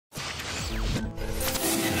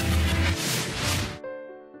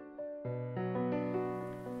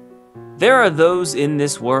there are those in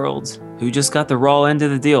this world who just got the raw end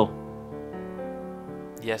of the deal.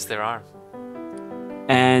 Yes, there are.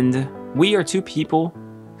 And we are two people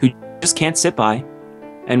who just can't sit by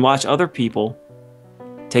and watch other people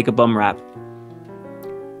take a bum rap.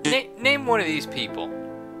 Name one of these people.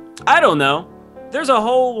 I don't know. There's a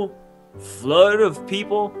whole flood of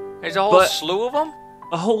people. There's a whole slew of them?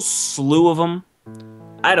 A whole slew of them.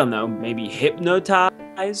 I don't know, maybe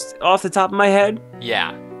hypnotized off the top of my head?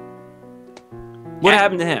 Yeah. What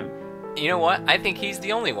happened to him? You know what? I think he's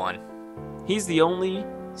the only one. He's the only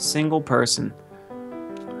single person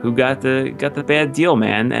who got the bad deal,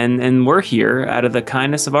 man. And we're here out of the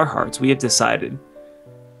kindness of our hearts. We have decided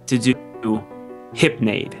to do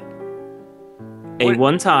Hypnaid. A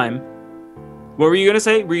one-time. What were you gonna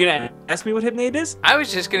say? Were you gonna ask me what Hypnaid is? I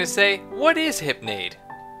was just gonna say, what is Hypnaid?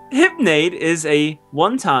 Hypnaid is a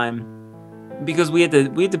one-time, because we had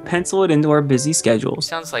to pencil it into our busy schedules.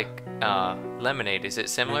 Sounds like lemonade. Is it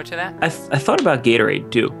similar to that? I thought about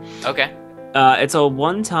Gatorade too. Okay. It's a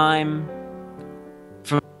one-time,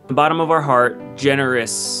 from the bottom of our heart,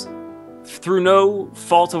 generous, through no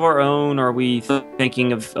fault of our own, are we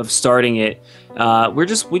thinking of starting it. We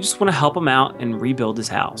just want to help him out and rebuild his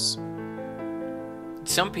house.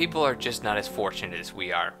 Some people are just not as fortunate as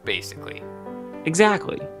we are, basically.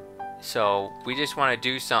 Exactly. So we just want to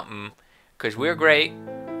do something because we're great,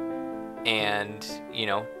 and you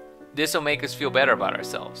know, this will make us feel better about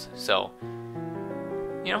ourselves. So,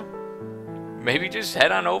 you know, maybe just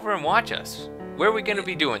head on over and watch us. Where are we going to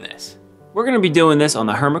be doing this? We're going to be doing this on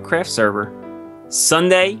the Hermitcraft server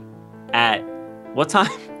Sunday at what time?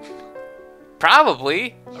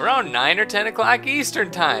 Probably around 9 or 10 o'clock Eastern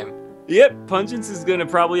time. Yep, Pungence is going to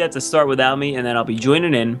probably have to start without me, and then I'll be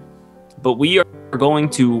joining in. But we are going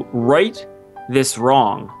to right this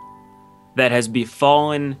wrong that has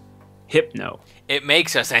befallen Hypno. It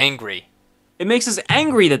makes us angry. It makes us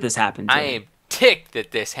angry that this happened to I him. am ticked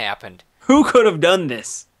that this happened. Who could have done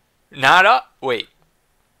this? Not us. Wait.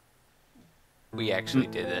 We actually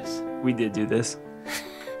did this. We did do this.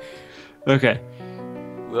 Okay.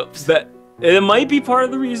 Whoops. But it might be part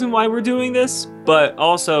of the reason why we're doing this, but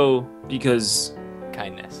also because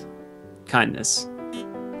kindness.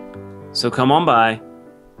 So come on by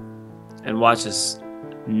and watch us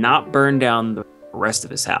not burn down the rest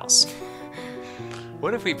of his house.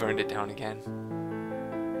 What if we burned it down again?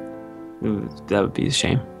 Ooh, that would be a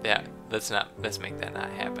shame. Yeah, let's make that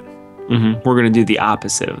not happen. We're gonna do the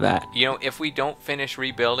opposite of that. You know, if we don't finish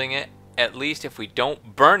rebuilding it, at least if we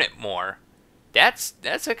don't burn it more, that's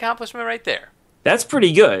an accomplishment right there. That's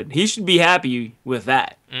pretty good. He should be happy with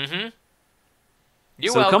that. Mm-hmm.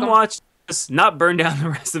 You're so welcome. Come watch us not burn down the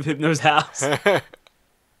rest of Hypno's house.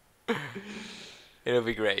 It'll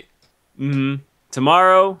be great.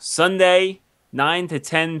 Tomorrow, Sunday, 9 to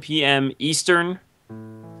 10 p.m. Eastern.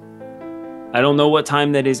 I don't know what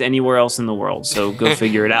time that is anywhere else in the world, so go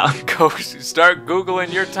figure it out. Go start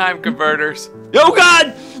Googling your time converters. Oh,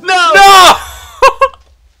 God! No! No!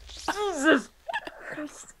 Jesus.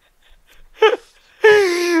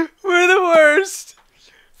 We're the worst.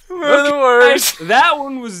 We're the worst. That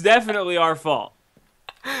one was definitely our fault.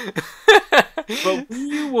 But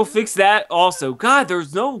we will fix that also. God,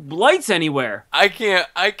 there's no lights anywhere. I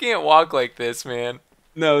can't walk like this, man.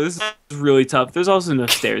 No, this is really tough. There's also no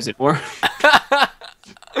stairs anymore.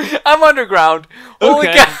 I'm underground. Holy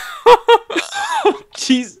Okay. cow.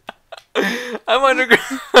 Jeez. I'm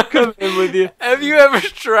underground. Come in with you. Have you ever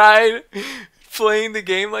tried playing the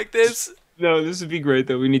game like this? No, this would be great,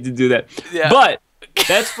 though. We need to do that. Yeah. But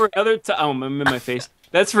that's for another time. Oh, I'm in my face.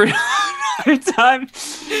 That's for another time.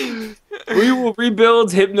 We will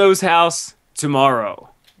rebuild Hypno's house tomorrow.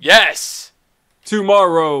 Yes.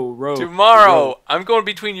 Tomorrow. I'm going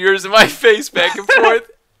between yours and my face back and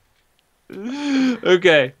forth.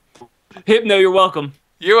 Okay. Hypno, you're welcome.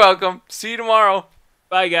 You're welcome. See you tomorrow.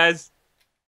 Bye, guys.